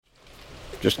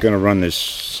Just going to run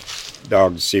this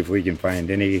dog to see if we can find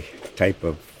any type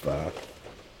of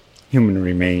human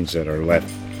remains that are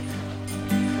left.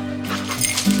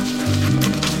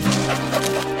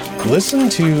 Listen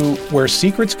to Where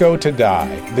Secrets Go to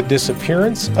Die, The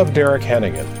Disappearance of Derek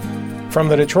Hennigan. From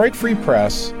the Detroit Free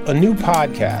Press, a new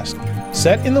podcast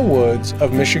set in the woods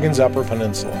of Michigan's Upper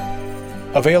Peninsula.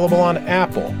 Available on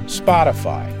Apple,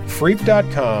 Spotify,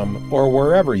 Freep.com, or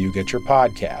wherever you get your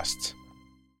podcasts.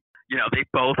 You know, they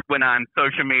both went on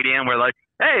social media and were like,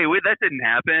 hey, that didn't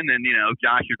happen. And, you know,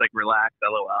 Josh was like, relax,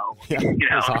 LOL. Yeah, you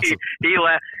know, awesome. he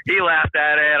laughed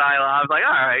at it. I was like,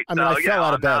 all right. I mean, I fell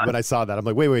out of bed when I saw that. I'm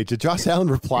like, wait, did Josh Allen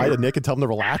reply to Nick and tell him to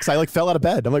relax? I fell out of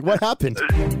bed. I'm like, what happened?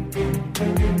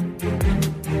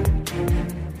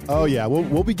 Oh, yeah,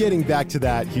 we'll be getting back to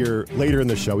that here later in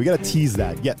the show. We got to tease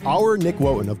that. Yet our Nick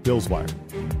Wooten of Bills Wire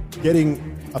getting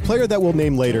a player that we'll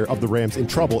name later of the Rams in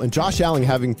trouble, and Josh Allen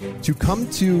having to come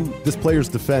to this player's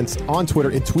defense on Twitter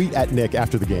and tweet at Nick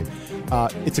after the game.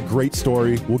 It's a great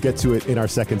story. We'll get to it in our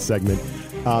second segment.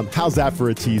 How's that for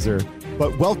a teaser?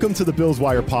 But welcome to the Bills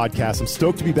Wire podcast. I'm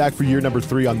stoked to be back for year number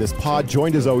 3 on this pod,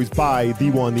 joined as always by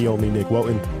the one, the only Nick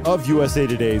Wooten of USA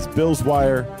Today's Bills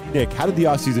Wire. Nick, how did the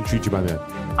offseason treat you, my man?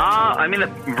 I mean,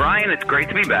 Ryan, it's great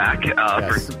to be back,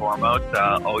 Yes. first and foremost.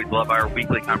 Always love our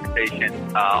weekly conversation.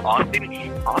 Austin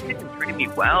treated me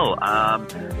well.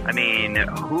 I mean,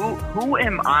 who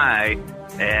am I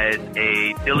as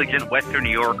a diligent Western New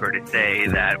Yorker to say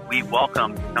that we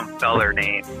welcome some feller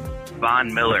named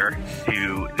Von Miller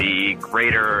to the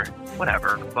greater,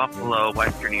 whatever, Buffalo,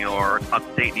 Western New York,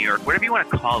 upstate New York, whatever you want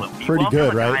to call him. Pretty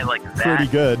good, right? Guy like that,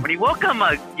 Pretty good. When you welcome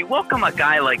a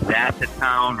guy like that to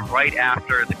town right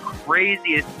after the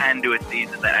craziest end to a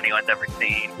season that anyone's ever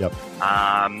seen. Yep.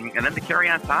 And then the carry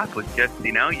on top was just,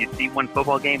 you know, you see one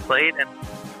football game played and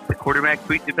the quarterback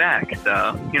tweets it back.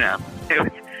 So, you know,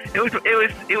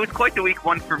 it was quite the week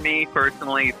one for me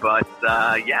personally, but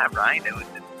yeah, Ryan, it's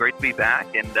great to be back,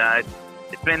 and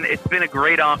it's been a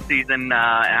great off season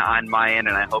on my end,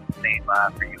 and I hope the same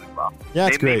for you as well. Yeah,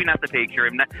 it's great. Maybe not the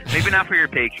Patriots, maybe not for your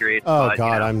Patriots. Oh but,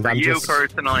 God, you know, I'm you just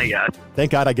personally, yes. Thank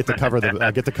God I get to cover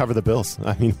the Bills.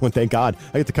 I mean, thank God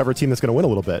I get to cover a team that's going to win a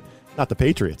little bit, not the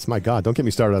Patriots. My God, don't get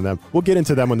me started on them. We'll get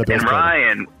into them when the Bills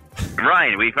play.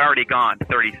 Ryan, we've already gone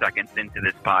 30 seconds into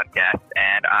this podcast,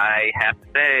 and I have to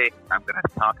say I'm going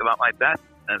to talk about my bet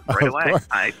right away.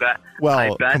 I bet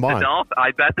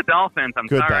the Dolphins. I'm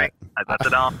Good sorry. bet. I bet the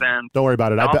Dolphins. Don't worry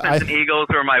about it. Dolphins and Eagles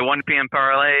were my 1 p.m.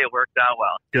 parlay. It worked out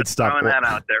well. Good stuff. Throwing that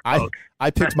out there, folks.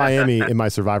 I picked Miami in my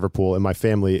survivor pool, and my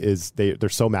family they're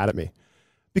so mad at me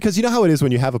because you know how it is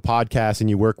when you have a podcast and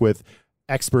you work with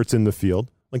experts in the field.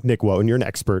 Like Nick Wooten, you're an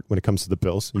expert when it comes to the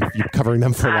Bills. You're covering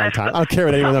them for a long time. I don't care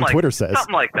what anyone on Twitter says.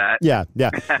 Something like that. Yeah.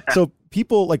 So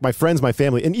people like my friends, my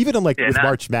family, and even with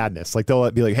March Madness, like they'll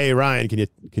be like, "Hey Ryan, can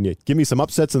you give me some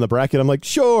upsets in the bracket?" I'm like,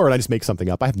 "Sure," and I just make something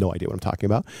up. I have no idea what I'm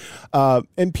talking about.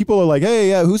 And people are like,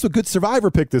 "Hey, who's a good survivor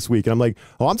pick this week?" And I'm like,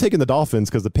 "Oh, I'm taking the Dolphins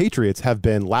because the Patriots have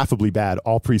been laughably bad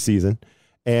all preseason."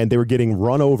 And they were getting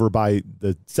run over by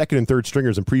the second and third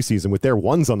stringers in preseason with their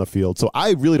ones on the field. So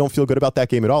I really don't feel good about that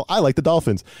game at all. I like the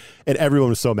Dolphins. And everyone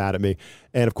was so mad at me.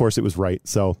 And, of course, it was right.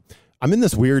 So I'm in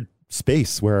this weird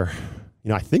space where, you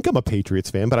know, I think I'm a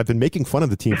Patriots fan, but I've been making fun of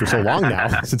the team for so long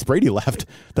now since Brady left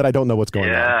that I don't know what's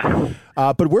going on.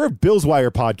 But we're a Bills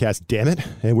Wire podcast, damn it.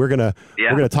 And we're gonna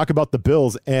talk about the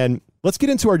Bills. And let's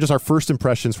get into our first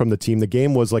impressions from the team. The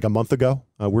game was like a month ago.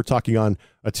 We're talking on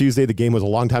a Tuesday. The game was a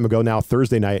long time ago now,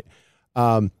 Thursday night.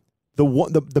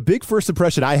 The big first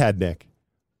impression I had, Nick,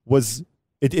 was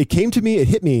it came to me, it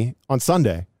hit me on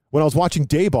Sunday when I was watching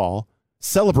Daboll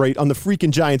celebrate on the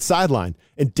freaking Giants sideline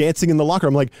and dancing in the locker.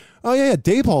 I'm like, oh yeah,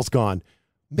 Daboll's gone.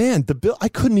 Man, I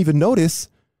couldn't even notice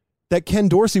that Ken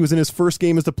Dorsey was in his first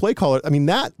game as the play caller. I mean,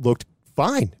 that looked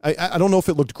fine. I don't know if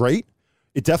it looked great.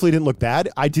 It definitely didn't look bad.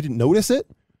 I didn't notice it,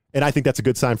 and I think that's a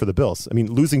good sign for the Bills. I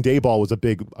mean, losing Daboll was a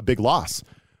big loss,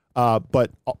 but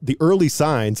the early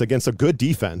signs against a good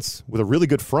defense with a really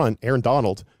good front, Aaron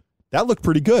Donald, that looked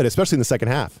pretty good, especially in the second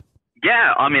half.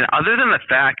 Yeah, I mean, other than the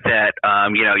fact that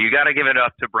you know, you got to give it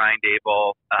up to Brian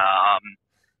Daboll.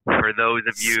 For those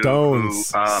of you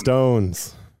Stones.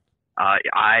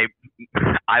 I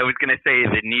was going to say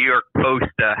the New York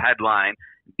Post headline.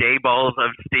 Dayball's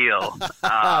of steel.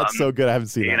 That's so good. I haven't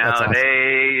seen it. You know, awesome.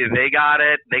 they got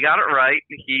it. They got it right.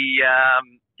 He,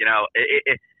 you know,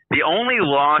 the only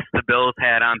loss the Bills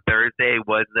had on Thursday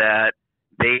was that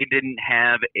they didn't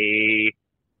have a.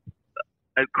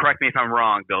 Correct me if I'm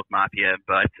wrong, Bills Mafia,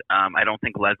 but I don't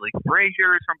think Leslie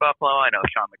Frazier is from Buffalo. I know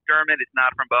Sean McDermott is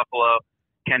not from Buffalo.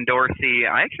 Ken Dorsey.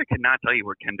 I actually could not tell you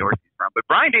where Ken Dorsey's from, but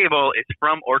Brian Daboll is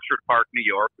from Orchard Park, New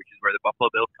York, which is where the Buffalo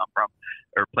Bills come from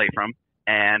or play from.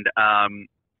 And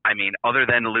I mean, other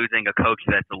than losing a coach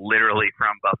that's literally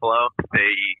from Buffalo,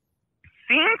 they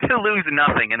seem to lose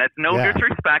nothing. And that's no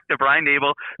disrespect to Brian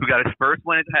Daboll, who got his first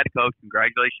win as head coach.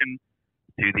 Congratulations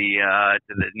to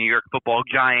the New York Football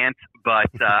Giants. But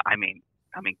I mean,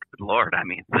 good Lord, I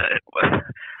mean,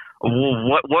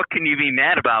 what can you be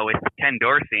mad about with Ken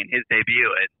Dorsey and his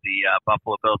debut as the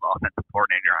Buffalo Bills offensive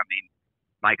coordinator? I mean,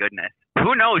 my goodness.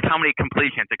 Who knows how many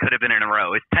completions it could have been in a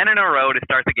row. It's 10 in a row to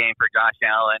start the game for Josh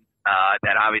Allen.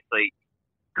 That obviously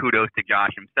kudos to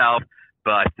Josh himself.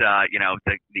 But,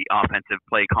 the offensive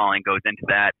play calling goes into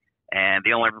that. And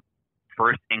the only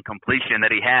first incompletion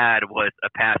that he had was a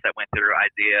pass that went through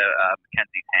Isaiah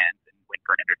McKenzie's hands and went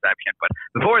for an interception. But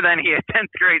before then, he had 10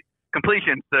 straight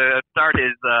completions to start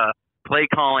his play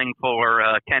calling for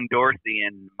Ken Dorsey.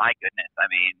 And my goodness, I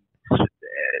mean,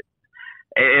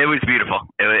 it was beautiful.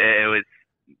 It was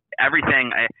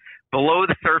everything. Below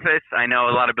the surface, I know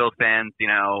a lot of Bills fans,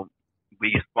 we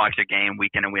just watch a game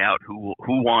week in and week out, who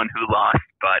won, who lost.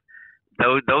 But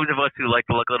those of us who like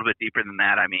to look a little bit deeper than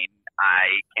that, I mean,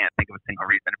 I can't think of a single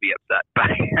reason to be upset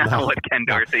by what Ken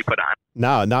Dorsey put on.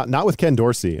 No, not with Ken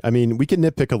Dorsey. I mean, we can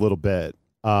nitpick a little bit.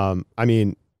 I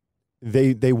mean,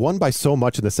 they won by so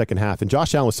much in the second half, and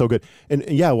Josh Allen was so good. And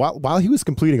yeah, while he was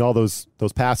completing all those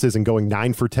passes and going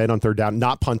 9 for 10 on third down,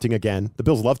 not punting again. The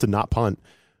Bills love to not punt.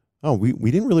 Oh, we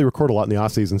didn't really record a lot in the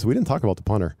offseason, so we didn't talk about the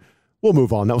punter. We'll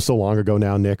move on. That was so long ago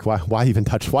now, Nick. Why even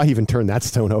turn that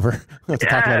stone over? We have to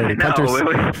talk about any punters.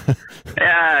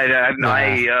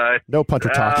 No punter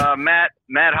talk. Matt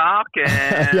Hawk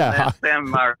and Sam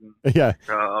Martin. Yeah.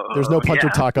 So, there's no punter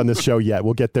talk on this show yet.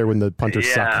 We'll get there when the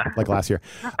punters suck like last year.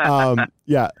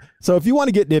 So if you want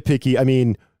to get nitpicky, I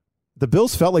mean, the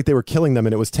Bills felt like they were killing them,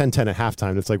 and it was 10-10 at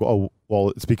halftime. It's like, oh, well,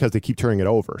 it's because they keep turning it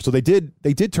over. So they did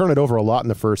turn it over a lot in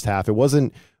the first half. It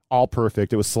wasn't all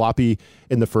perfect. It was sloppy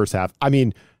in the first half. I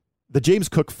mean, the James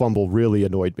Cook fumble really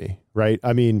annoyed me, right?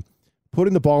 I mean,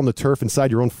 putting the ball on the turf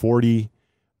inside your own 40,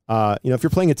 if you're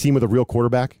playing a team with a real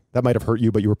quarterback, that might have hurt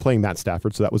you, but you were playing Matt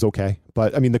Stafford, so that was okay.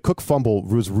 But I mean, the Cook fumble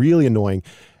was really annoying.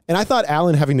 And I thought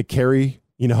Allen having to carry,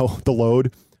 the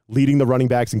load, leading the running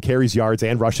backs and carries yards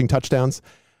and rushing touchdowns,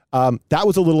 that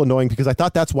was a little annoying because I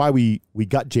thought that's why we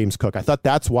got James Cook. I thought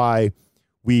that's why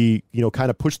we, kind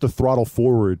of pushed the throttle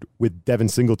forward with Devin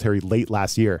Singletary late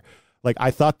last year. Like, I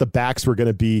thought the backs were going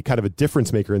to be kind of a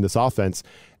difference maker in this offense.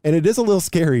 And it is a little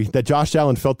scary that Josh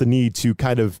Allen felt the need to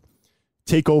kind of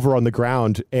take over on the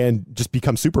ground and just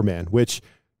become Superman, which,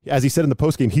 as he said in the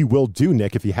postgame, he will do,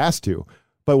 Nick, if he has to.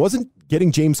 But wasn't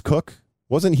getting James Cook,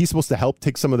 wasn't he supposed to help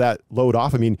take some of that load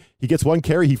off? I mean, he gets one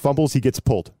carry, he fumbles, he gets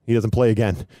pulled. He doesn't play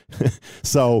again.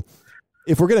 So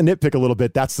if we're going to nitpick a little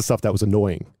bit, that's the stuff that was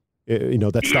annoying.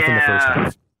 That stuff in the first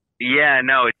half. Yeah,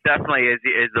 no, it definitely is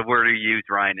the word you use,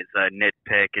 Ryan, is a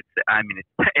nitpick. It's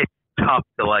tough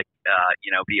to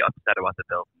be upset about the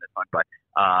Bills in this one, but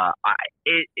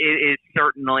it is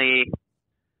certainly.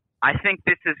 I think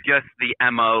this is just the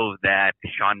MO that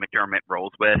Sean McDermott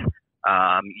rolls with.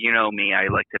 You know me, I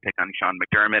like to pick on Sean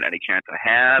McDermott any chance I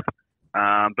have,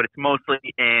 but it's mostly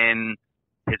in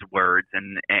his words,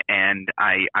 and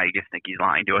I just think he's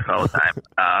lying to us all the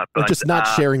time. But just not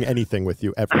sharing anything with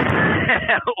you ever.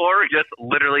 Or just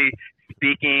literally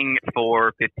speaking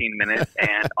for 15 minutes,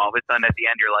 and all of a sudden at the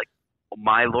end you're like, oh,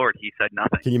 my Lord, he said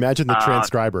nothing. Can you imagine the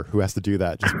transcriber who has to do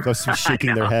that? Just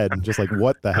shaking their head and just like,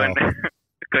 what the hell?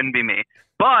 Couldn't be me.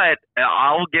 But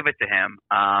I'll give it to him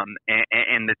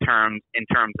in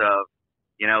terms of,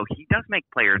 he does make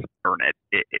players earn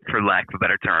it, for lack of a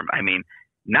better term. I mean,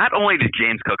 not only did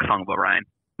James Cook fumble, Ryan,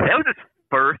 that was his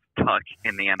first touch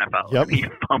in the NFL. Yep. He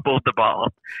fumbled the ball.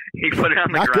 He put it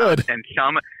on the not ground. Good. And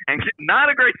not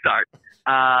a great start.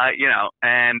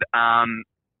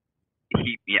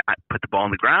 He put the ball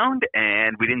on the ground,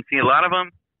 and we didn't see a lot of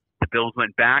them. The Bills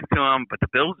went back to him, but the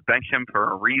Bills benched him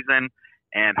for a reason.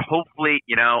 And hopefully,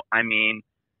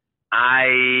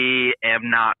 I am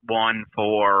not one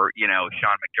for,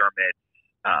 Sean McDermott's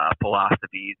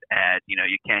philosophies as, you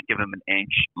can't give him an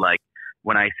inch. Like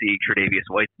when I see Tre'Davious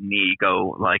White's knee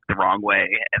go like the wrong way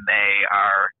and they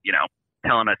are,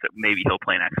 telling us that maybe he'll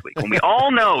play next week. When we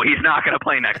all know he's not going to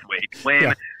play next week.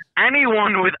 When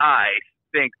anyone with eyes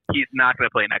thinks he's not going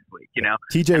to play next week,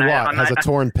 TJ Watt has a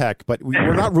torn pec, but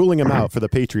we're not ruling him out for the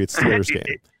Patriots-Steelers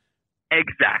game.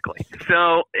 Exactly.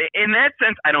 So in that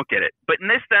sense, I don't get it. But in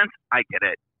this sense, I get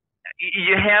it.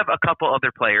 You have a couple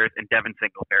other players in Devin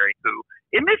Singletary who,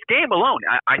 in this game alone,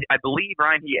 I believe,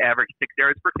 Ryan, he averaged 6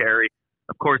 yards per carry.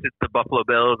 Of course, it's the Buffalo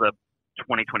Bills of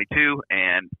 2022,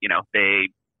 and, they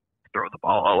throw the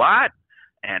ball a lot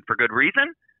and for good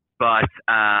reason. But,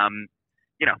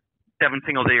 Devin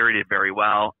Singletary did very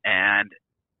well. And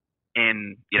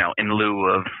in lieu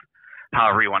of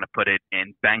however you want to put it,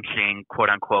 in benching, quote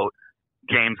unquote,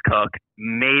 James Cook,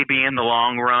 maybe in the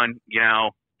long run,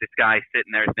 this guy's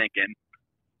sitting there thinking,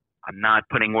 I'm not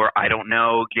putting where I don't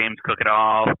know James Cook at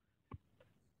all.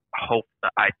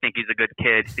 I think he's a good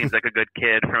kid. Seems like a good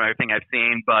kid from everything I've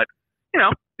seen. But,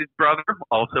 his brother,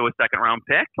 also a second-round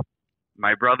pick.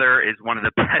 My brother is one of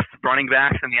the best running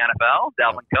backs in the NFL,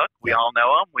 Dalvin Cook. We all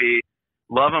know him. We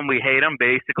love him. We hate him,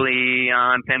 basically,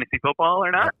 on fantasy football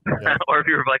or not, or if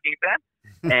you're a Vikings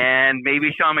fan. And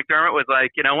maybe Sean McDermott was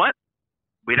like, you know what?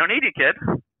 We don't need you, kid.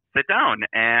 Sit down.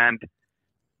 And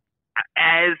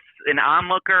as an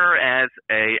onlooker, as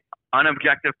a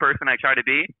unobjective person I try to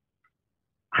be,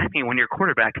 I mean, when your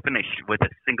quarterback finished with a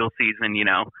single season,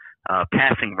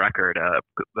 passing record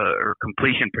or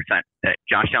completion percent that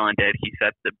Josh Allen did, he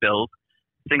set the Bills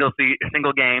single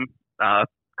game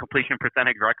completion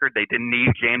percentage record. They didn't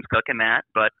need James Cook in that,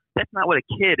 but that's not what a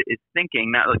kid is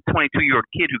thinking. Not like a 22-year-old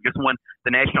kid who just won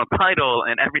the national title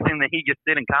and everything that he just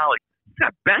did in college. He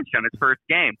got benched on his first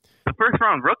game. The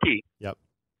first-round rookie,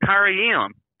 Kyrie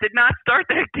Elam, did not start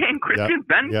that game. Christian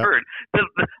Benford,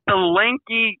 the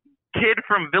lanky kid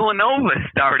from Villanova,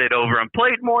 started over him,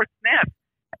 played more snaps,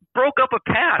 broke up a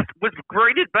pass, was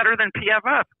graded better than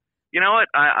PFF. You know what?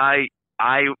 I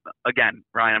again,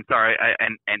 Ryan, I'm sorry,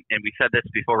 and we said this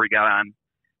before we got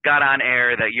on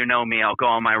air that me, I'll go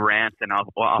on my rant and I'll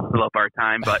fill up our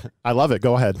time. But I love it.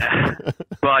 Go ahead.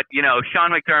 But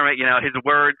Sean McDermott, his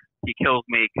words, he kills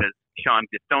me because Sean,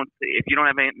 just don't say. If you don't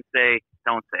have anything to say,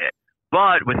 don't say it.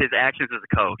 But with his actions as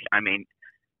a coach, I mean,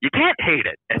 you can't hate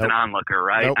it as an onlooker,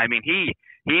 right? Nope. I mean, he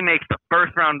makes the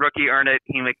first round rookie earn it.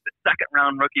 He makes the second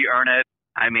round rookie earn it.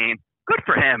 I mean, good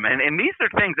for him. And these are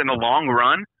things in the long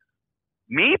run.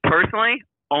 Me personally,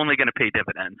 only going to pay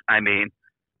dividends. I mean,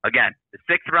 again, the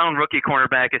 6th round rookie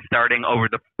cornerback is starting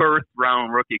over the 1st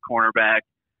round rookie cornerback.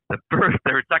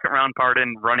 Their 2nd round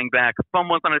running back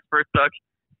fumbles on his first touch.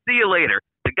 See you later.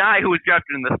 The guy who was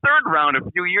drafted in the 3rd round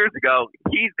a few years ago,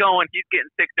 he's getting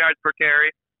 6 yards per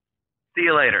carry. See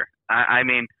you later. I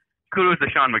mean, kudos to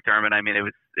Sean McDermott. I mean,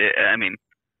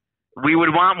 we would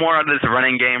want more out of this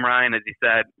running game, Ryan, as you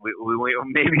said. We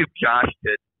maybe if Josh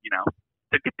could,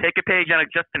 take a page out of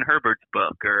Justin Herbert's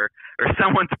book or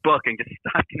someone's book and just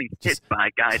stop getting hit by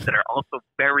guys that are also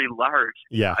very large.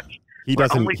 Yeah. He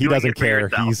doesn't care.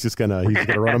 He's just gonna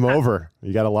run him over.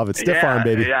 You gotta love it. Stiff arm,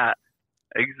 baby. Yeah.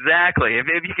 Exactly. If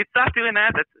you could stop doing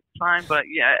that, that's fine. But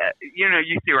you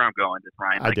see where I'm going, just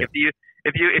Ryan. Like if you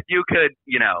could,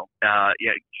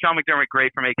 Sean McDermott,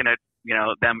 great for making it,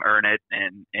 them earn it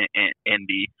in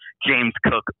the James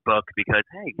Cook book because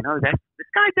hey, this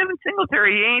guy Devin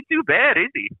Singletary, he ain't too bad, is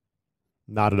he?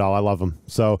 Not at all. I love him.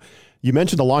 So you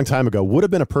mentioned a long time ago, would have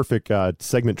been a perfect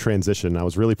segment transition. I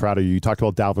was really proud of you. You talked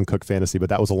about Dalvin Cook fantasy, but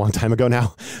that was a long time ago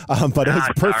now. But it's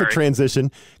a perfect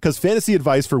transition because fantasy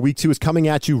advice for week 2 is coming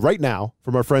at you right now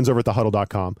from our friends over at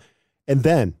thehuddle.com. And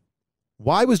then,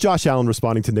 why was Josh Allen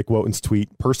responding to Nick Wotan's tweet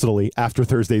personally after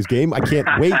Thursday's game? I can't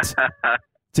wait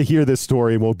to hear this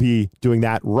story, and we'll be doing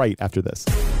that right after this.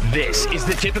 This is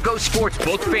the Tipico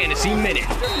Sportsbook Fantasy Minute.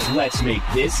 Let's make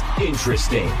this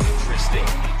interesting.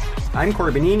 I'm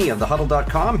Corey Bonini of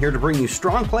thehuddle.com, here to bring you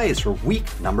strong plays for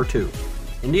week number 2.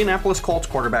 Indianapolis Colts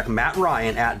quarterback Matt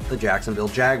Ryan at the Jacksonville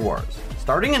Jaguars.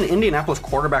 Starting an Indianapolis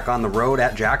quarterback on the road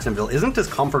at Jacksonville isn't as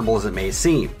comfortable as it may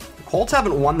seem. Colts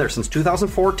haven't won there since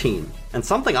 2014, and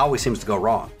something always seems to go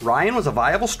wrong. Ryan was a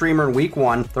viable streamer in Week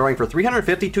 1, throwing for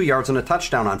 352 yards and a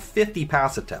touchdown on 50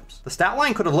 pass attempts. The stat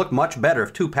line could have looked much better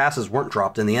if 2 passes weren't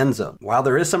dropped in the end zone. While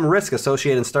there is some risk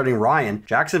associated in starting Ryan,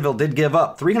 Jacksonville did give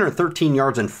up 313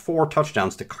 yards and 4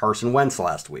 touchdowns to Carson Wentz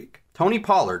last week. Tony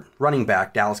Pollard, running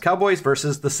back, Dallas Cowboys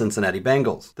versus the Cincinnati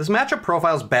Bengals. This matchup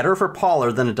profiles better for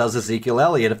Pollard than it does Ezekiel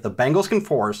Elliott if the Bengals can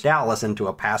force Dallas into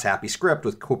a pass-happy script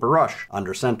with Cooper Rush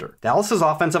under center. Dallas's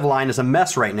offensive line is a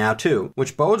mess right now too,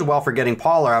 which bodes well for getting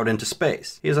Pollard out into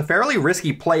space. He is a fairly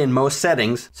risky play in most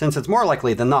settings, since it's more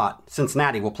likely than not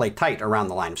Cincinnati will play tight around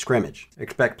the line of scrimmage.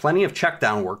 Expect plenty of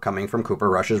check-down work coming from Cooper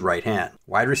Rush's right hand.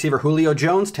 Wide receiver Julio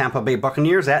Jones, Tampa Bay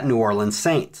Buccaneers at New Orleans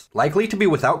Saints. Likely to be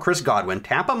without Chris Godwin,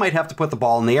 Tampa might have to put the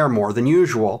ball in the air more than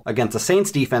usual against a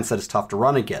Saints defense that is tough to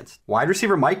run against. Wide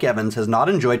receiver Mike Evans has not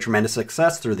enjoyed tremendous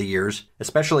success through the years,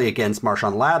 especially against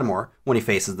Marshawn Lattimore when he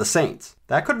faces the Saints.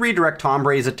 That could redirect Tom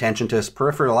Brady's attention to his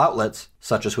peripheral outlets,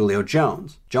 such as Julio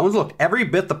Jones. Jones looked every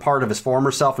bit the part of his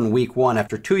former self in Week 1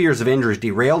 after 2 years of injuries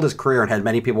derailed his career and had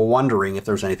many people wondering if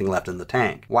there was anything left in the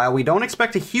tank. While we don't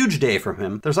expect a huge day from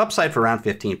him, there's upside for around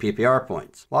 15 PPR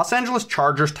points. Los Angeles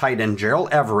Chargers tight end Gerald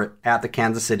Everett at the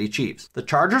Kansas City Chiefs. The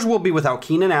Chargers will be without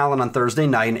Keenan Allen on Thursday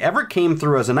night, and Everett came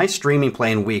through as a nice streaming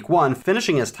play in Week 1,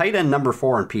 finishing as tight end number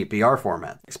 4 in PPR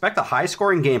format. Expect a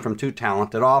high-scoring game from two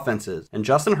talented offenses, and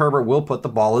Justin Herbert will put the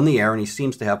ball in the air, and he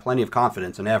seems to have plenty of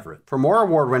confidence in Everett. For more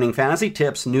award-winning fantasy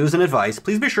tips, news, and advice,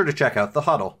 please be sure to check out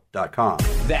thehuddle.com.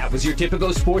 That was your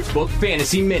Tipico Sportsbook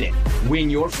Fantasy Minute. Win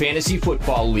your fantasy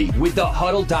football league with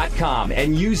thehuddle.com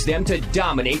and use them to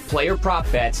dominate player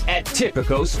prop bets at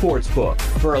Tipico Sportsbook.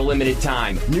 For a limited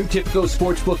time, new Tipico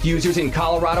Sportsbook users in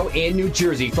Colorado and New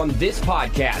Jersey from this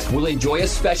podcast will enjoy a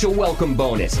special welcome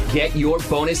bonus. Get your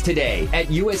bonus today at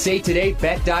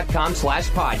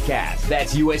usatodaybet.com/podcast.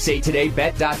 That's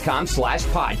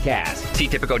usatodaybet.com/podcast. See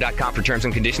Tipico.com for terms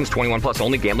and conditions. 21 plus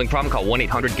only. Gambling problem? Call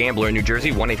 1-800-GAMBLER in New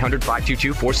Jersey,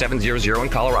 1-800-522-4700 in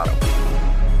Colorado.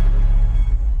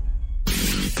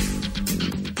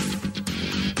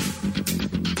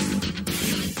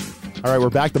 All right,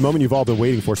 we're back. The moment you've all been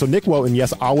waiting for. So Nick Wooten,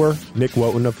 yes, our Nick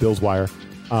Wooten of Bills Wire.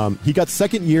 He got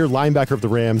second-year linebacker of the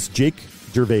Rams, Jake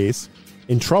Gervais,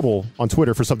 in trouble on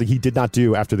Twitter for something he did not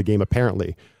do after the game,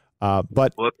 apparently.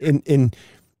 But in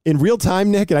real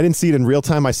time, Nick, and I didn't see it in real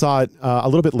time. I saw it a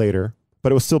little bit later,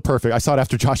 but it was still perfect. I saw it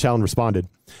after Josh Allen responded.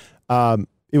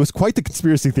 It was quite the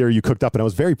conspiracy theory you cooked up, and I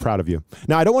was very proud of you.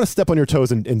 Now, I don't want to step on your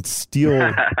toes and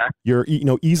steal your,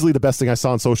 easily the best thing I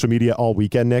saw on social media all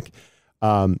weekend, Nick.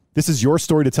 This is your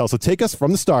story to tell. So take us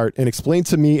from the start and explain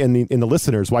to me and the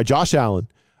listeners why Josh Allen,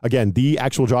 again, the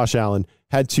actual Josh Allen,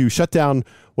 had to shut down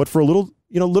what for a little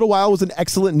while was an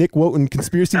excellent Nick Wooten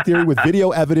conspiracy theory with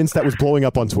video evidence that was blowing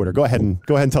up on Twitter. Go ahead and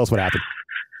tell us what happened.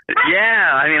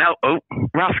 Yeah, I mean,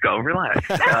 Roscoe, relax.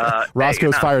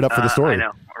 Roscoe's fired up for the story. I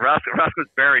know. Roscoe's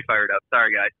very fired up.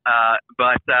 Sorry, guys.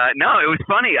 No, it was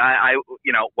funny. I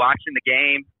watching the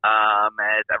game,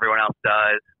 as everyone else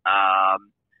does,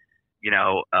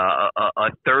 a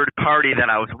third party that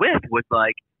I was with was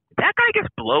like, did that guy just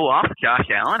blow off Josh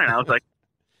Allen? And I was like,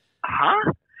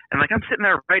 huh? And like, I'm sitting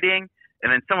there writing,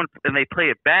 and then they play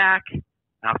it back. And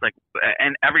I was like,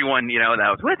 and everyone, that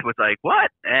I was with was like, what?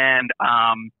 And,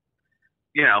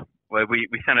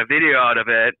 we sent a video out of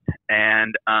it,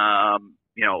 and, a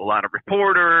lot of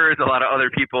reporters, a lot of other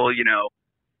people,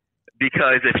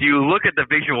 because if you look at the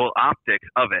visual optics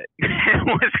of it, it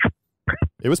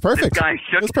was perfect.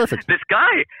 It was perfect. This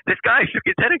guy shook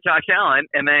his head at Josh Allen,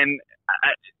 and then,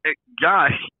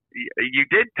 Josh, you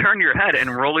did turn your head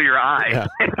and roll your eye at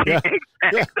the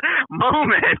exact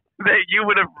moment that you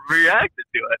would have reacted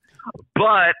to it.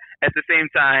 But at the same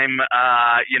time,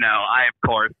 I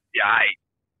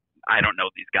don't know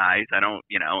these guys. I don't,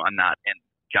 I'm not in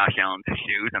Josh Allen's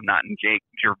shoes. I'm not in Jake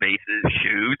Gervais's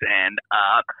shoes. And,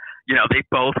 they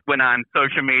both went on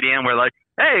social media and were like,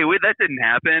 hey, that didn't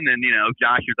happen. And,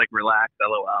 Josh was like, relax,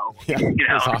 LOL. Yeah,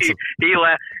 awesome. he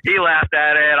laughed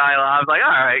at it. I was like, all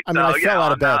right. I mean, I fell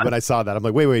out of bed when I saw that. I'm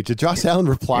like, wait, did Josh Allen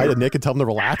reply to Nick and tell him to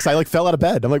relax? I fell out of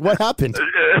bed. I'm like, what happened?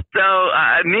 So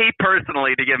me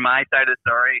personally, to give my side of the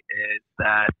story is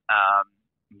that,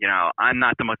 I'm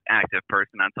not the most active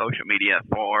person on social media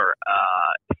for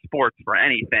sports for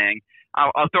anything.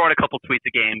 I'll throw out a couple tweets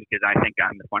a game because I think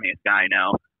I'm the funniest guy I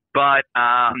know. But,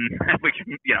 which,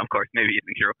 of course, maybe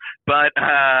isn't true. But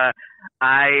I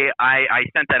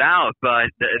sent that out. But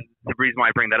the reason why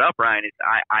I bring that up, Ryan, is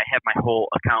I have my whole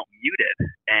account muted.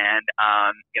 And,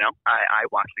 I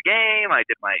watched the game. I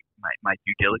did my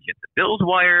due diligence at Bills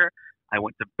Wire. I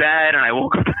went to bed, and I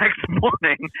woke up the next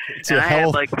morning. I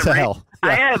had like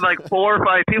 4 or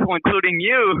 5 people, including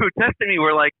you, who texted me,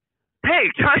 were like, hey,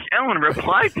 Josh Allen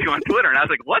replied to you on Twitter. And I was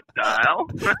like, what the hell?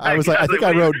 I was like,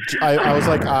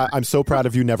 I'm so proud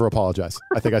of you. Never apologize.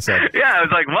 I think I said. Yeah, I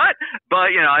was like, what?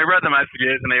 But, I read the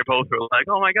messages, and they both were like,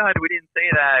 oh, my God, we didn't say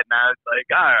that. And I was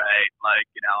like, all right. Like,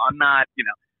 I'm not,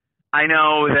 I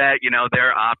know that,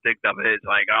 their optics of it is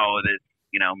like, oh, this,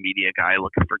 media guy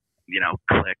looking for,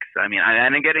 clicks. I mean, I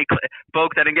didn't get any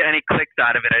folks. I didn't get any clicks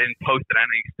out of it. I didn't post it on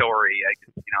any story. I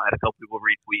just, I had a couple people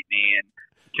retweet me, and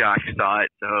Josh saw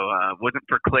it. So it wasn't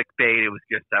for clickbait. It was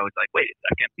just, I was like, wait a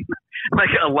second.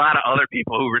 Like a lot of other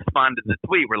people who responded to the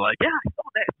tweet were like, yeah, I saw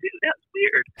that too. That was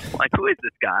weird. Like, who is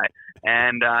this guy?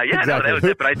 And that was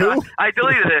it. But I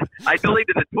deleted it. I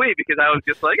deleted the tweet because I was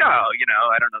just like, oh,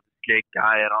 I don't know this Jake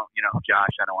guy. I don't,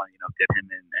 Josh. I don't want to, get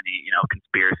him in any,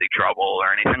 conspiracy trouble or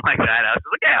anything like that. I was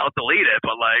like, yeah, I'll delete it.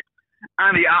 But like,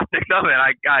 on the optics of it,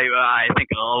 I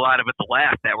think a lot of it's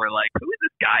laughed that were like, who is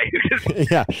this guy who just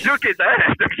shook his ass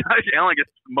after Josh Allen just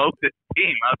smoked his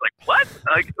team. I was like, what?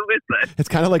 Like, who is that? It's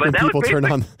kind of like when people turn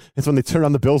on. It's when they turn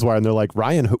on the Bills wire and they're like,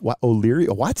 Ryan O'Leary,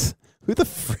 what? Who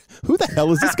the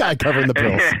hell is this guy covering the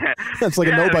Bills? That's like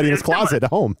a nobody in his closet at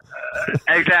home.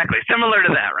 Exactly, similar to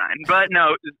that, Ryan. But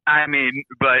no, I mean,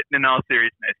 but in all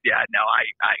seriousness, yeah, no,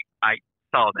 I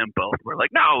saw them both were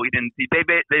like, no, we didn't see. They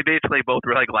basically both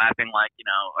were like laughing, like, you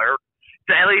know, or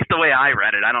at least the way I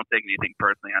read it. I don't take anything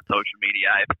personally on social media.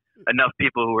 I have enough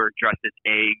people who are dressed as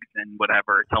eggs and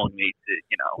whatever telling me to,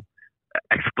 you know,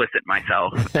 explicit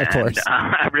myself. Of course.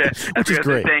 Which is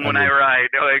great. Thing when I write,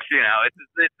 you know, it's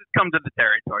just come to the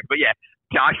territory. But yeah,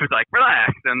 Josh was like,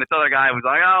 relax. And this other guy was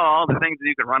like, oh, all the things that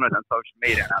you can run with on social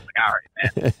media. And I was like, all right,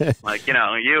 man. Like, you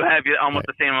know, you have almost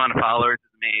the same amount of followers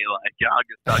as me. Like, you know,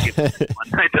 I'll give this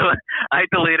one. I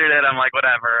deleted it. I'm like,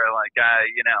 whatever. Like,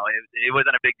 you know, it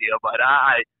wasn't a big deal. But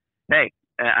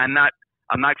I'm not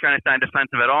trying to sound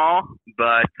defensive at all.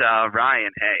 But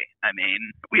Ryan, hey, I mean,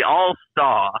 we all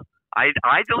saw. I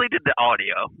deleted the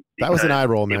audio. That was an eye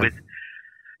roll, man.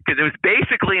 Because it was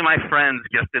basically my friends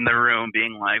just in the room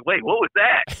being like, wait, what was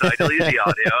that? So I deleted the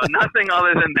audio. Nothing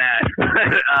other than that.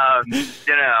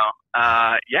 You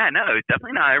know, yeah, no, it was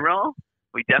definitely an eye roll.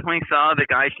 We definitely saw the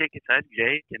guy shake his head,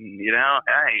 Jake. And, you know,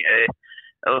 hey,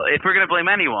 if we're going to blame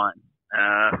anyone,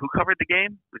 who covered the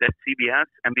game? Was that CBS,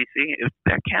 NBC? It was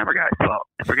that camera guy's fault.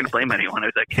 If we're going to blame anyone, it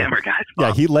was that camera guy's fault.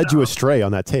 Yeah, he led you astray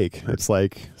on that take. It's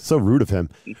like so rude of him.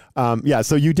 Yeah,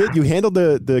 so you handled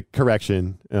the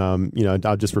correction. You know,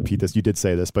 I'll just repeat this. You did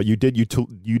say this, but you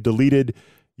deleted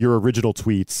your original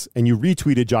tweets and you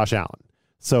retweeted Josh Allen.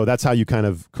 So that's how you kind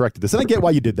of corrected this. And I get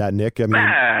why you did that, Nick. I mean,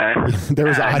 there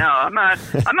was no, I'm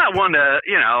not one to,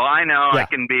 you know, I know I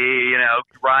can be, you know,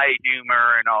 dry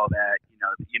humor and all that.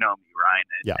 You know me, Ryan,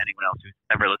 and anyone else who's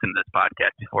ever listened to this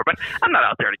podcast before, but I'm not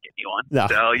out there to get anyone. No.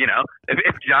 So, you know,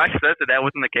 if Josh says that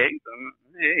wasn't the case,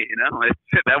 hey, you know,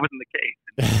 that wasn't the case.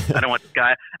 I don't want this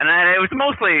guy. And it was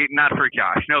mostly not for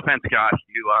Josh. No offense, Josh.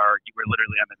 You were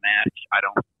literally on the match. I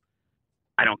don't.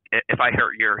 If I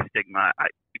hurt your stigma,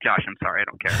 Josh, I'm sorry. I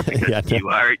don't care. Because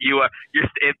you are.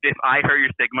 If I hurt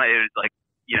your stigma, it was like,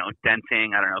 you know,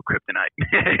 denting, I don't know, kryptonite. You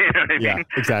know what I mean?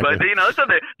 Yeah, exactly. But, you know, this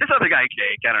other guy,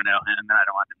 Jake, I don't know, and I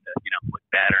don't want him to, you know, look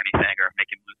bad or anything or make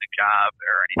him lose a job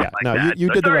or anything like that. You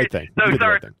did the right thing.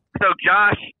 So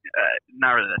Josh,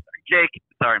 not really that sorry. Jake,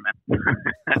 sorry, man.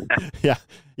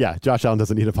 Yeah. Josh Allen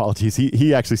doesn't need apologies.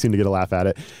 He actually seemed to get a laugh at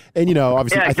it. And, you know,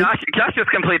 obviously. Yeah, Josh just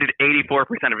completed 84%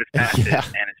 of his passes and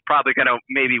is probably going to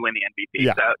maybe win the MVP.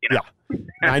 Yeah, so, you know.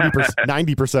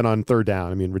 90% on third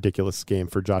down. I mean, ridiculous game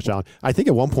for Josh Allen. I think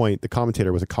at one point the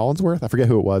commentator, was it Collinsworth? I forget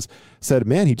who it was, said,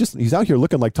 man, he's out here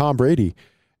looking like Tom Brady.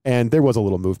 And there was a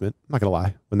little movement. I'm not going to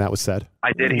lie when that was said.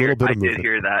 I did hear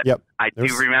that. Yep. I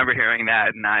do remember hearing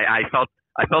that, and I felt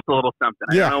a little something.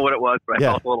 I don't know what it was, but I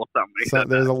felt a little something. So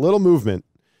there's a little movement.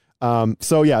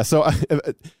 So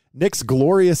Nick's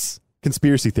glorious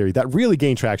conspiracy theory that really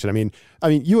gained traction. I mean,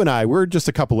 you and we're just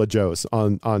a couple of Joes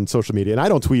on social media, and I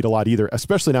don't tweet a lot either,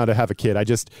 especially now to have a kid.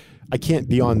 I can't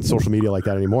be on social media like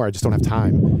that anymore. I just don't have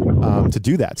time to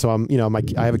do that. So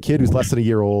I have a kid who's less than a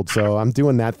year old, so I'm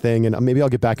doing that thing, and maybe I'll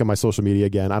get back on my social media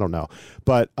again. I don't know,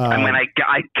 but I mean,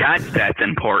 I guess that's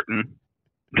important.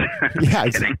 Yeah,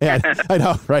 I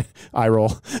know, right? Eye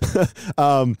roll.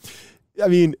 I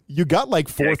mean, you got like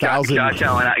 4,000. Josh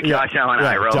Allen,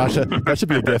 eye roll. Josh, that should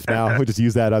be a GIF now. We just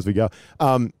use that as we go.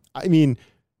 I mean,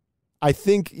 I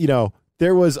think, you know,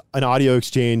 there was an audio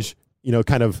exchange, you know,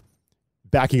 kind of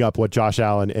backing up what Josh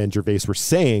Allen and Gervais were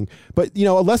saying. But, you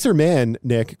know, a lesser man,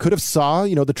 Nick, could have saw,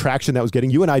 you know, the traction that was getting.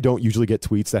 You and I don't usually get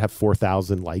tweets that have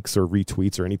 4,000 likes or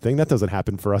retweets or anything. That doesn't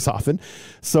happen for us often.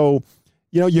 So,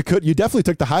 you know, you definitely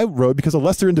took the high road, because a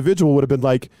lesser individual would have been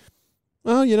like,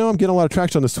 well, you know, I'm getting a lot of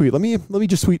traction on this tweet. Let me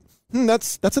just tweet.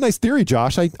 That's a nice theory,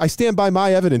 Josh. I stand by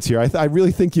my evidence here. I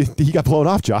really think he got blown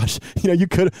off, Josh. You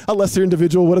know, a lesser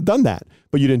individual would have done that,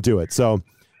 but you didn't do it. So,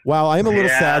 while I am a little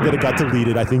sad that it got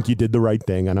deleted, I think you did the right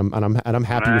thing, and I'm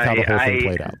happy with how the whole thing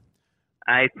played out.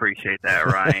 I appreciate that,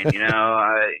 Ryan. You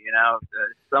know,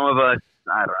 some of us,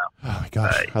 I don't know. Oh my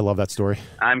gosh, I love that story.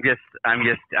 I know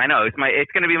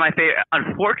it's going to be my favorite.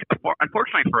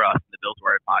 Unfortunately for us, the Bills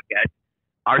Wire podcast,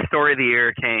 our story of the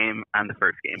year came on the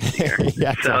first game of the year. Yeah,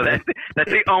 exactly. So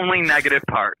that's the only negative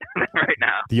part right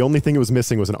now. The only thing it was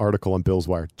missing was an article on Bills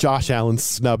Wire. Josh Allen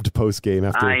snubbed post game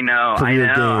after career game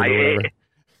or whatever.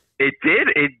 It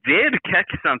did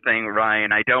catch something,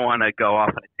 Ryan. I don't want to go off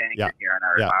on a tangent here on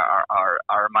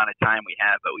our amount of time we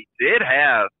have, but we did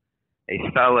have a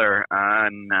seller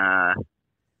on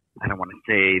I don't want to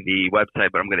say the website,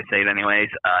 but I'm going to say it anyways.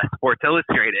 Sports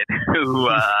Illustrated, who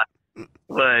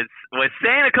was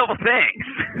saying a couple things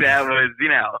that was,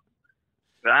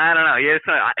 I don't know. Yes,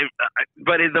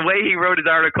 but the way he wrote his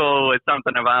article was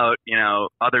something about,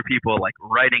 other people like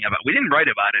writing about. We didn't write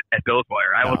about it at Bills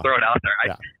Wire. I will throw it out there.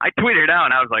 I tweeted it out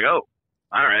and I was like, oh,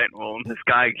 all right. Well, this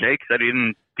guy Jake said he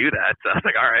didn't do that, so I was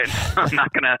like, all right, I'm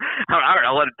not gonna. All right,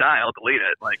 I'll let it die. I'll delete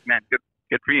it. Like, man, good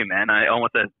for you, man. I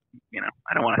almost said,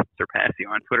 I don't want to surpass you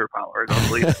on Twitter followers. I'll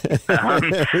delete it.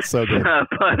 It's so good.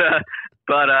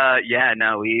 Yeah,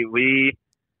 no, we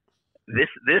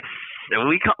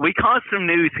caused some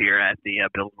news here at the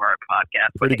Bills Wire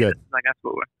podcast. Pretty good. I guess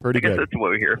that's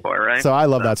what we're here for, right? So I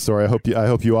love that story. I hope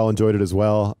you all enjoyed it as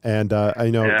well. And I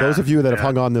know those of you that have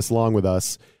hung on this long with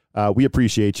us, we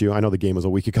appreciate you. I know the game was a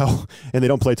week ago, and they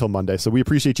don't play till Monday, so we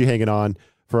appreciate you hanging on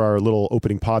for our little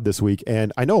opening pod this week.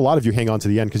 And I know a lot of you hang on to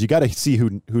the end because you got to see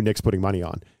who Nick's putting money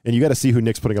on, and you got to see who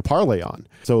Nick's putting a parlay on.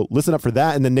 So listen up for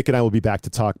that, and then Nick and I will be back to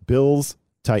talk Bills,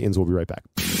 Titans. We'll be right back.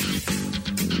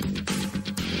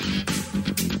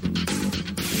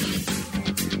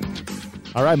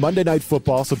 All right, Monday Night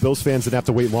Football. So Bills fans didn't have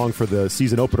to wait long for the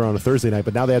season opener on a Thursday night,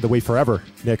 but now they had to wait forever,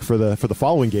 Nick, for the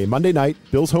following game. Monday night,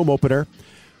 Bills home opener.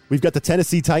 We've got the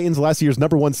Tennessee Titans, last year's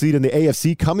number 1 seed in the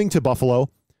AFC, coming to Buffalo.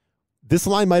 This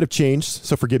line might have changed,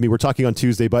 so forgive me. We're talking on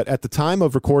Tuesday, but at the time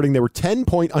of recording, they were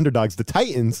 10-point underdogs. The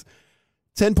Titans,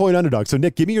 10-point underdogs. So,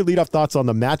 Nick, give me your leadoff thoughts on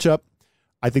the matchup.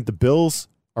 I think the Bills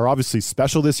are obviously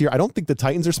special this year. I don't think the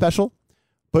Titans are special,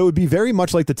 but it would be very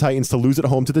much like the Titans to lose at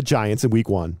home to the Giants in week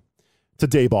 1, to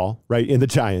Dayball, right, in the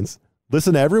Giants.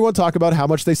 Listen to everyone talk about how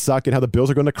much they suck and how the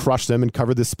Bills are going to crush them and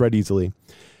cover this spread easily.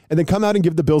 And then come out and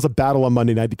give the Bills a battle on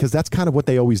Monday night because that's kind of what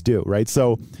they always do, right?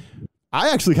 So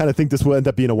I actually kind of think this will end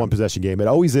up being a one-possession game. It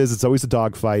always is. It's always a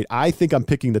dogfight. I think I'm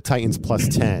picking the Titans plus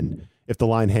 10 if the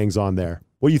line hangs on there.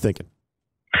 What are you thinking?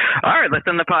 All right, let's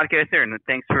end the podcast here, and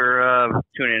thanks for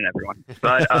tuning in, everyone.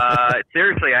 But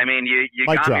seriously, I mean, you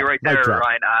got me right there,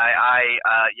 Ryan.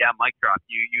 Mic drop.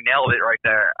 You nailed it right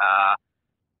there,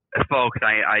 folks.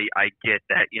 I get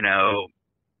that.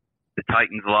 The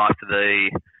Titans lost to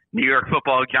the New York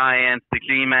Football Giants, the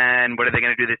G-Men. What are they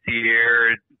going to do this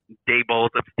year?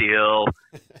 Dayball's of steel.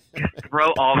 Just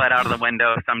throw all that out of the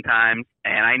window sometimes.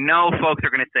 And I know folks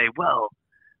are going to say, well,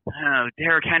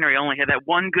 Derrick Henry only had that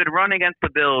one good run against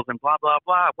the Bills and blah, blah,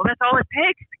 blah. Well, that's all it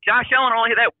takes. Josh Allen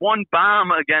only had that one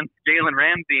bomb against Jalen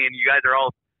Ramsey, and you guys are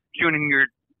all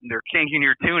they're changing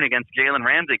your tune against Jalen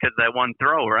Ramsey because of that one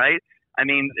throw, right? I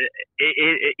mean,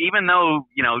 even though,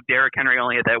 Derrick Henry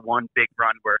only had that one big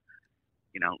run where,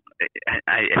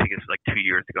 I think it's like 2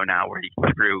 years ago now where he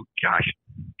threw Josh.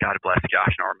 God bless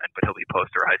Josh Norman, but he'll be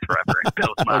posterized forever in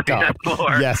Bills Mafia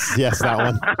floor. Yes, that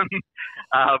one.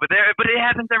 But it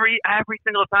happens every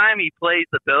single time he plays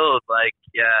the Bills. Like,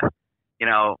 it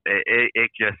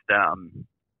just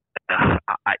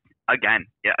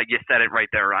you said it right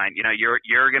there, Ryan.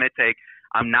 You're gonna take.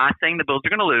 I'm not saying the Bills are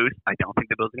gonna lose. I don't think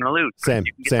the Bills are gonna lose. Same.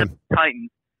 The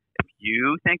Titans. If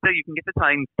you think that you can get the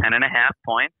Titans 10.5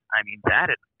 points, I mean, that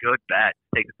is a good bet.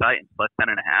 Take the Titans plus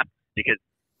 10.5 because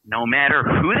no matter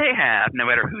who they have, no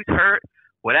matter who's hurt,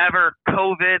 whatever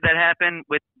COVID that happened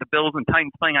with the Bills and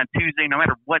Titans playing on Tuesday, no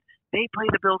matter what, they play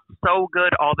the Bills so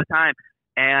good all the time.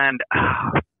 And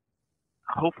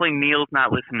hopefully Neil's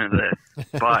not listening to this,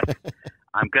 but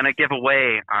I'm going to give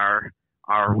away us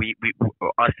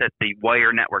at the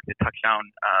Wire Network, the Touchdown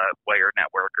Wire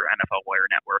Network or NFL Wire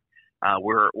Network.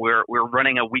 We're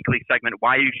running a weekly segment,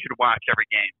 why you should watch every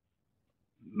game.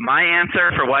 My answer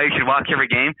for why you should watch every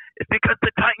game is because the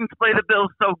Titans play the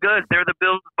Bills so good. They're the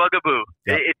Bills' bugaboo.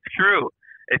 Yep. It's true.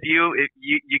 If you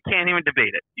can't even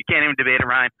debate it. You can't even debate it,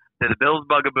 Ryan. They're the Bills'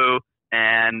 bugaboo,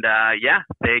 and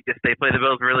they play the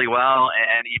Bills really well.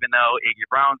 And even though Iggy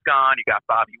Brown's gone, you got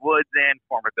Bobby Woods in,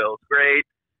 former Bills great.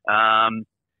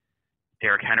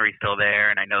 Derrick Henry's still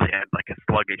there, and I know they had like a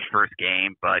sluggish first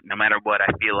game, but no matter what, I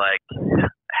feel like,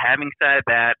 having said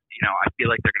that, I feel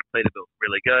like they're going to play the Bills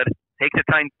really good. Take the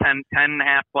Titans 10.5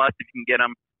 plus if you can get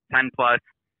them 10 plus.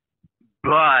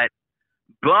 But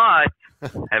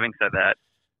having said that,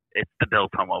 it's the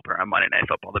Bills home opener on Monday Night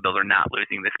Football. The Bills are not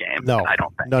losing this game. No, I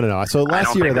don't think. No. So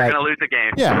last year they're going to lose the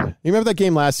game. Yeah, you remember that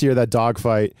game last year, that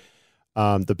dogfight?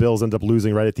 The Bills ended up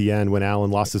losing right at the end when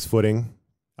Allen lost his footing.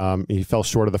 He fell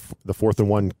short of the 4th and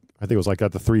 1. I think it was like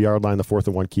at the 3-yard line, the 4th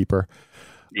and 1 keeper.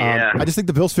 Yeah. I just think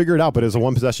the Bills figure it out, but it was a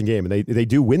one-possession game, and they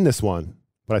do win this one.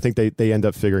 But I think they end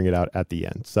up figuring it out at the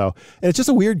end. So, and it's just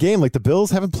a weird game. Like the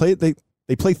Bills haven't played. They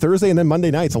play Thursday and then Monday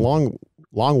night. It's a long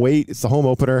wait. It's the home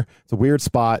opener. It's a weird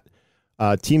spot.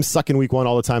 Teams suck in week 1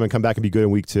 all the time and come back and be good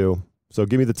in week 2. So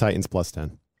give me the Titans plus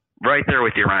 10. Right there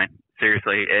with you, Ryan.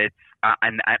 Seriously, it's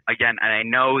and I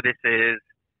know this is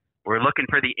we're looking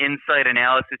for the inside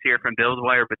analysis here from Bills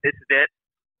Wire, but this is it.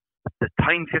 The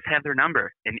Titans just have their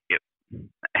number, and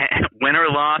win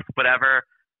or loss, whatever.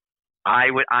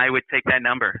 I would take that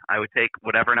number. I would take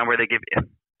whatever number they give.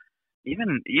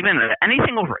 Even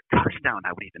anything over a touchdown,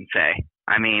 I would even say.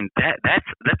 I mean, that's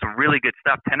really good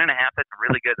stuff. 10.5. That's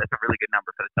really good. That's a really good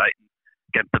number for the Titans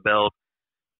against the Bills.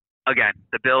 Again,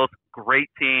 the Bills, great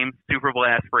team, Super Bowl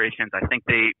aspirations. I think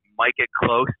they might get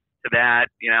close to that.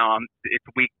 It's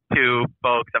week 2,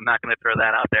 folks. I'm not going to throw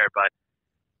that out there, but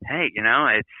hey, you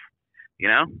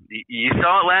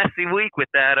saw it last week with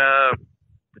that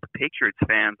with the Patriots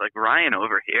fans like Ryan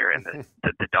over here and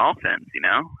the Dolphins.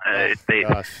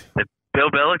 The Bill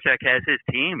Belichick has his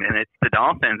team, and it's the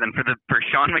Dolphins, and for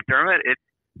Sean McDermott, it's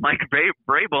Mike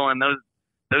Vrabel and those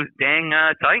dang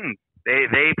Titans.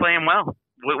 They play him well.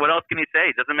 What else can you say?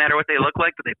 It doesn't matter what they look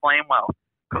like, but they play him well.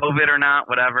 COVID or not,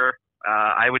 whatever.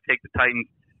 I would take the Titans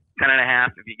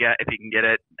 10.5 if you can get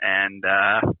it, and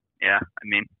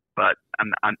but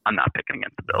I'm not picking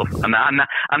against the Bills.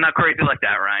 I'm not crazy like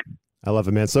that, Ryan. I love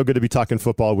it, man. So good to be talking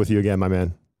football with you again, my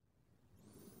man.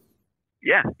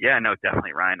 Yeah, no,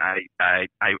 definitely, Ryan. I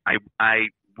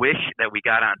wish that we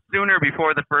got on sooner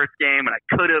before the first game, and I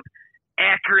could have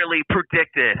accurately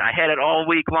predicted. I had it all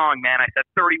week long, man. I said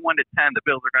 31-10, the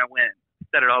Bills are going to win. I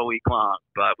said it all week long,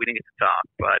 but we didn't get to talk.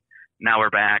 But now we're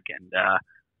back, and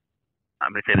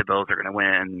I'm going to say the Bills are going to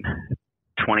win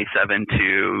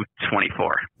 27-24.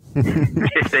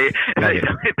 if they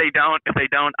don't,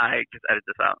 I just edit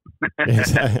this out.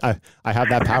 Yes, I have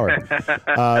that power.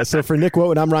 So for Nick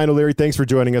Woten, I'm Ryan O'Leary. Thanks for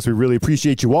joining us. We really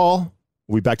appreciate you all.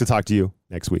 We'll be back to talk to you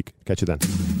next week. Catch you then.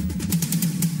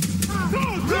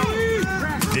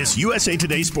 This USA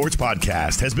Today Sports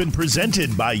Podcast has been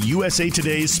presented by USA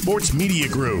Today's Sports Media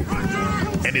Group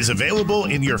and is available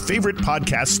in your favorite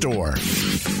podcast store.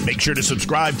 Make sure to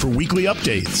subscribe for weekly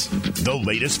updates, the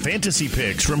latest fantasy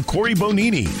picks from Corey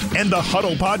Bonini, and the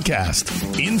Huddle Podcast,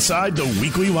 Inside the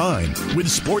Weekly Line, with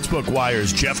Sportsbook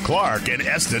Wire's Jeff Clark and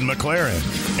Eston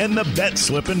McLaren, and the Bet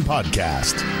Slippin'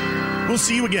 Podcast. We'll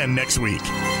see you again next week.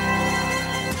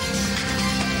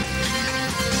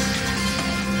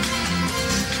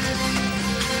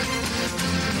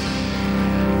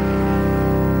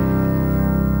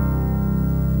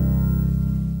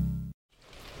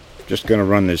 Just going to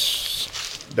run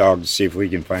this dog to see if we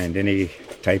can find any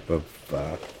type of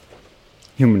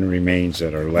human remains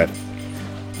that are left.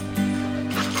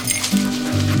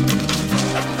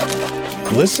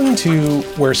 Listen to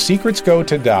Where Secrets Go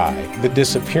to Die, The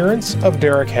Disappearance of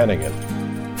Derek Hennigan.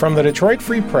 From the Detroit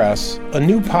Free Press, a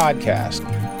new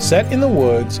podcast set in the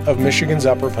woods of Michigan's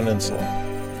Upper Peninsula.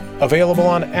 Available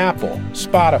on Apple,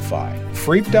 Spotify,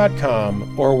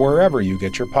 Freep.com, or wherever you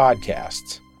get your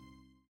podcasts.